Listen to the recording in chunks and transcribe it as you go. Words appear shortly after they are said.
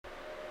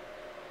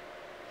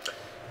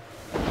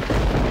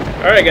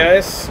Alright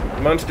guys,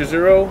 Monster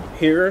Zero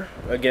here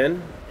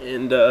again,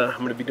 and I'm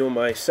going to be doing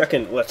my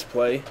second Let's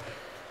Play.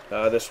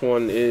 This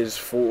one is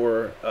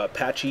for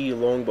Apache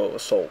Longbow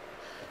Assault.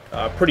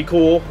 Pretty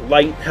cool,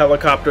 light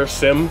helicopter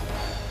sim.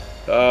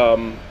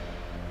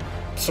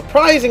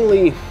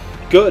 Surprisingly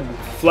good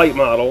flight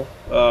model,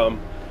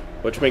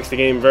 which makes the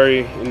game very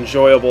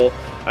enjoyable.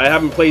 I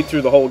haven't played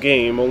through the whole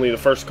game, only the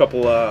first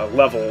couple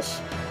levels,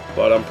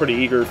 but I'm pretty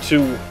eager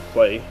to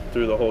play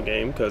through the whole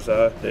game because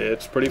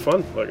it's pretty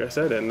fun, like I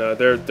said, and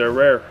they're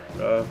rare,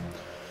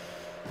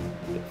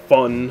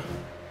 fun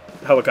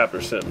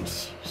helicopter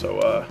sims.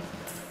 So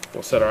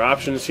we'll set our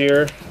options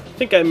here. I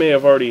think I may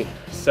have already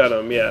set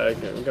them. Yeah,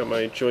 I got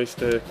my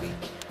joystick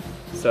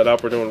set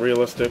up. We're doing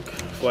realistic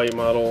flight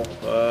model.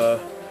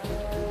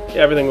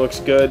 Yeah, everything looks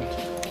good.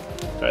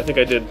 I think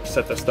I did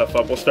set this stuff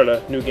up. We'll start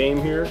a new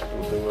game here.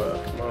 We'll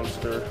do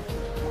Monster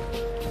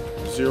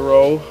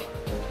Zero.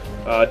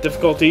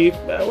 Difficulty,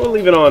 we'll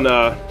leave it on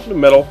the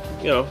middle,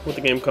 you know, what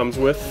the game comes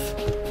with.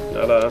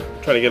 Not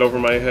trying to get over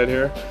my head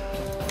here.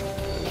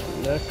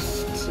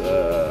 Next,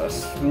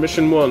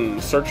 Mission 1,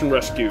 Search and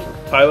Rescue.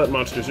 Pilot,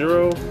 Monster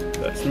Zero,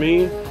 that's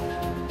me.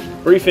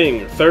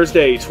 Briefing,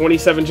 Thursday,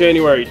 27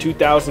 January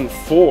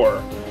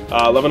 2004,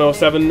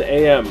 11:07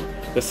 a.m.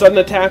 The sudden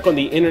attack on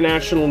the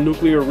International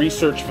Nuclear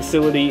Research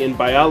Facility in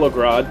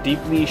Bialograd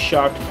deeply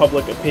shocked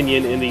public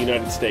opinion in the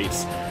United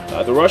States.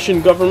 The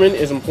Russian government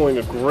is employing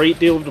a great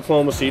deal of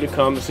diplomacy to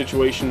calm the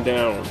situation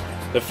down.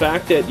 The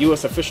fact that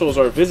U.S. officials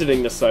are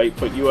visiting the site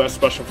put U.S.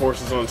 Special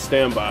Forces on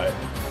standby.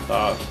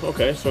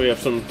 Okay, so we have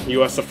some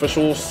U.S.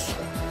 officials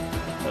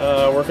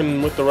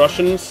working with the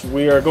Russians.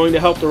 We are going to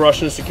help the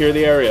Russians secure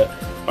the area.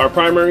 Our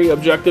primary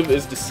objective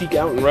is to seek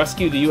out and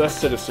rescue the U.S.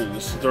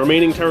 citizens. The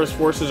remaining terrorist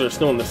forces are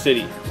still in the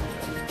city.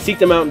 Seek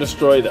them out and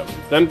destroy them.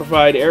 Then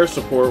provide air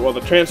support while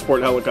the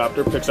transport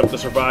helicopter picks up the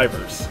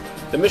survivors.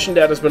 The mission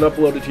data has been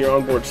uploaded to your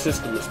onboard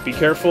systems. Be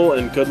careful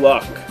and good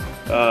luck.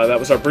 That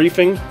was our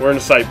briefing. We're in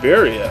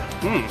Siberia.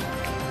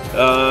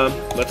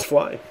 Let's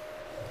fly.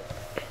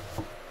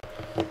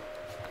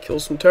 Kill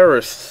some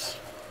terrorists.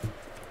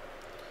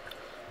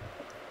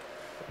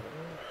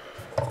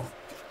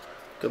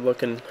 Good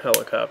looking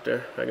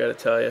helicopter, I gotta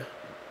tell you.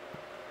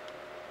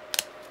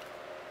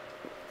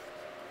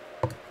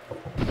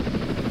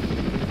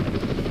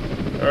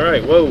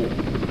 Alright, whoa.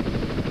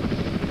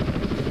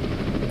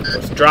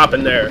 Let's drop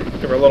in there.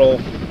 Give her a little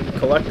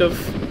collective.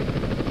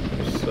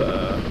 Let's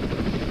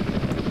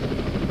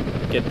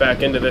get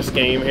back into this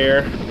game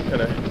here.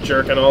 Kind of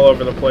jerking all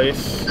over the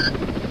place. I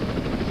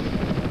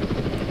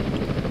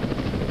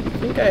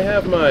think I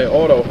have my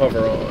auto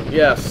hover on.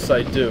 Yes,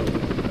 I do.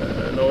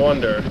 No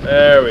wonder.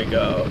 There we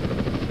go.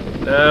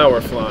 Now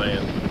we're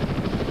flying.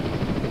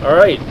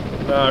 Alright.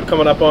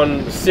 Coming up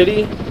on the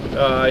city.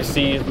 I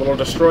see little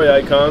destroy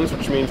icons,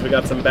 which means we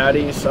got some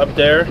baddies up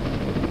there.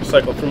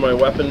 Cycle through my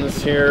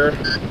weapons here.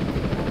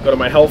 Go to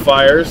my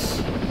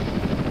Hellfires.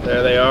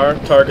 There they are.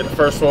 Target the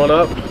first one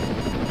up.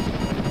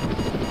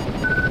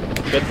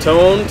 Good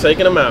tone,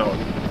 taking them out.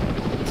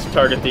 Let's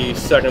target the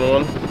second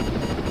one.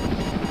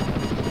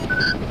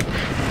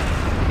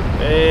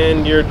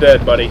 And you're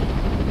dead, buddy.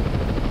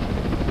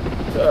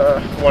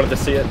 Wanted to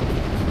see it.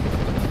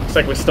 Looks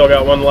like we still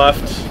got one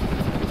left.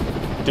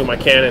 Do my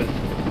cannon.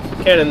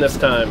 Cannon this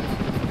time.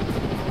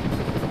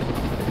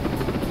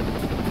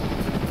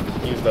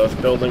 Use those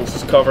buildings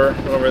as cover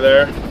over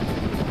there.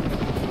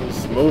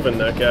 He's moving,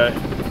 that guy.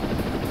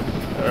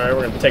 Alright,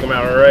 we're going to take him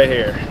out right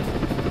here.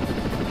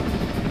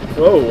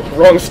 Whoa,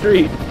 wrong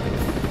street.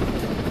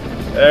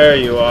 There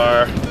you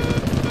are.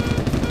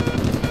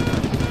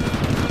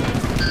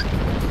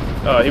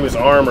 Oh, he was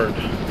armored.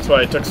 That's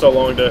why it took so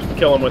long to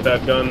kill him with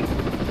that gun.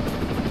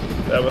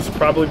 That was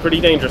probably pretty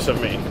dangerous of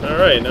me.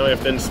 Alright, now we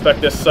have to inspect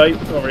this site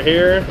over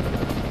here.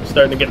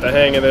 Starting to get the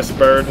hang of this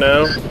bird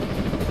now.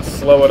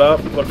 Slow it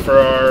up. Look for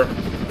our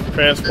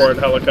transport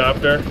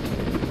helicopter.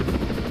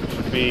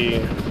 Should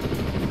be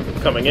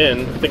coming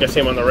in. I think I see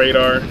him on the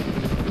radar.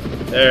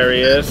 There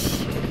he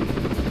is.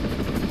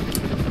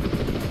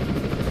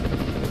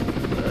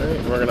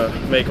 Alright, we're gonna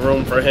make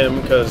room for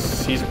him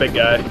because he's a big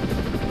guy.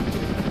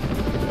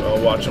 I'll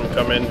watch him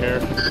come in here.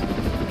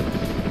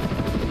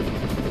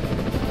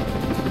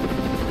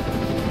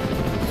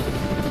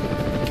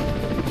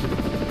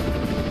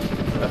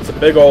 That's a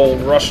big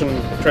old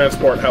Russian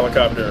transport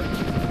helicopter.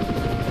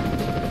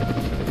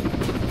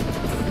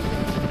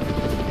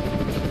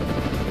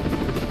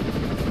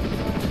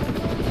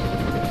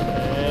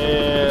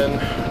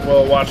 And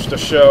we'll watch the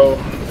show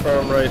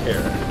from right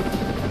here.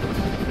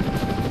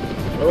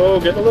 Oh,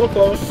 getting a little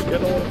close,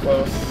 getting a little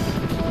close.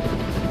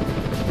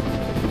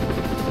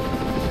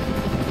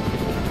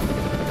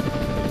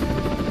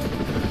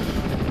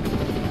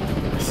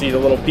 See the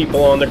little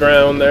people on the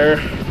ground there.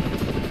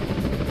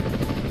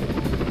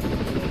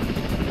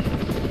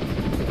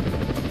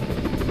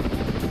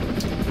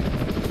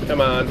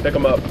 Come on, pick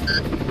him up.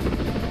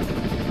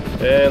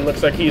 And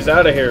looks like he's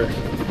out of here.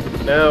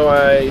 Now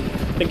I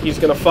think he's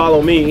going to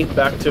follow me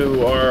back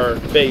to our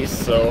base,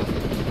 so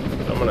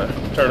I'm going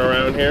to turn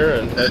around here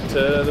and head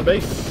to the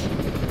base.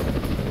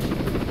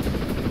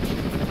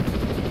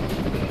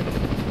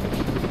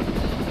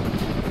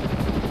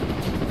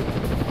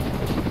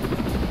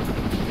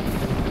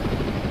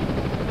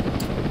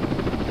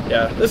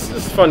 yeah, this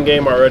is a fun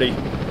game already.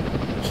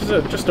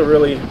 Just a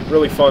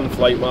really fun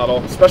flight model,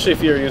 especially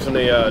if you're using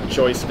a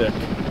joystick.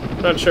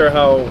 Not sure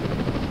how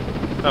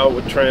it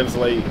would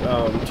translate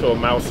to a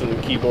mouse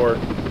and keyboard.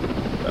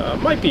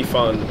 Might be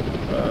fun.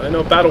 I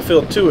know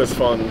Battlefield 2 is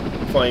fun,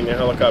 flying the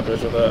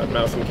helicopters with a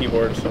mouse and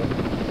keyboard. So,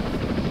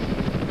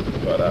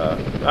 but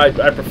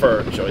I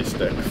prefer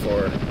joystick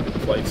for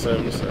flight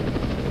sims. So.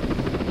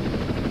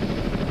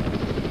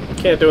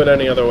 Can't do it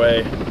any other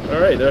way.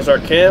 All right, there's our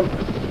camp.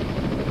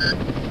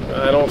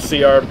 I don't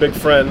see our big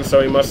friend,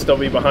 so he must still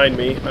be behind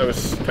me. I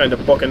was kind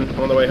of booking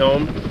on the way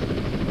home.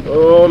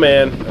 Oh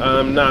man,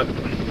 I'm not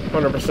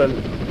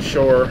 100%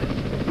 sure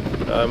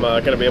I'm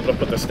going to be able to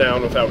put this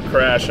down without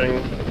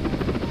crashing.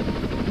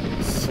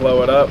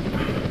 Slow it up.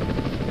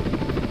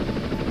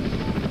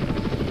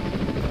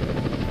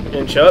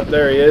 Inch up,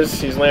 there he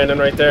is. He's landing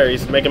right there.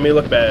 He's making me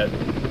look bad.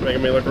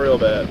 Making me look real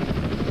bad.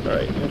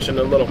 Alright, inching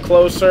a little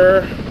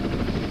closer.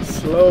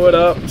 Slow it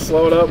up,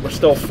 slow it up. We're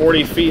still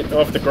 40 feet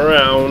off the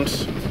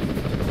ground.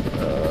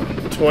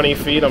 20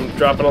 feet, I'm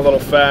dropping a little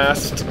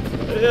fast.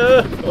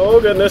 Yeah, oh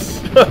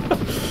goodness.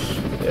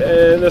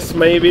 And this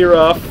may be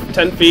rough.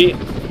 10 feet,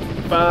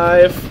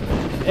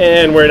 5,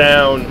 and we're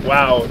down.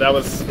 Wow, that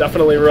was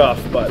definitely rough,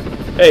 but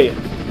hey,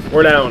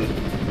 we're down.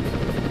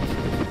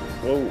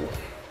 Whoa.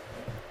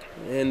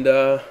 And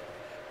that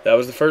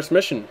was the first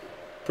mission.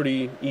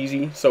 Pretty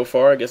easy so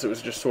far. I guess it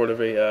was just sort of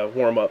a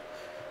warm-up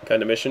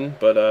kind of mission,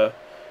 but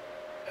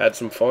had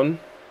some fun.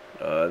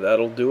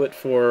 That'll do it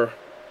for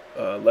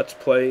Let's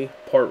Play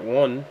Part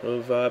 1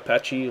 of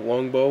Apache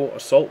Longbow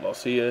Assault. I'll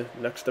see you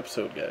next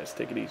episode, guys.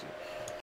 Take it easy.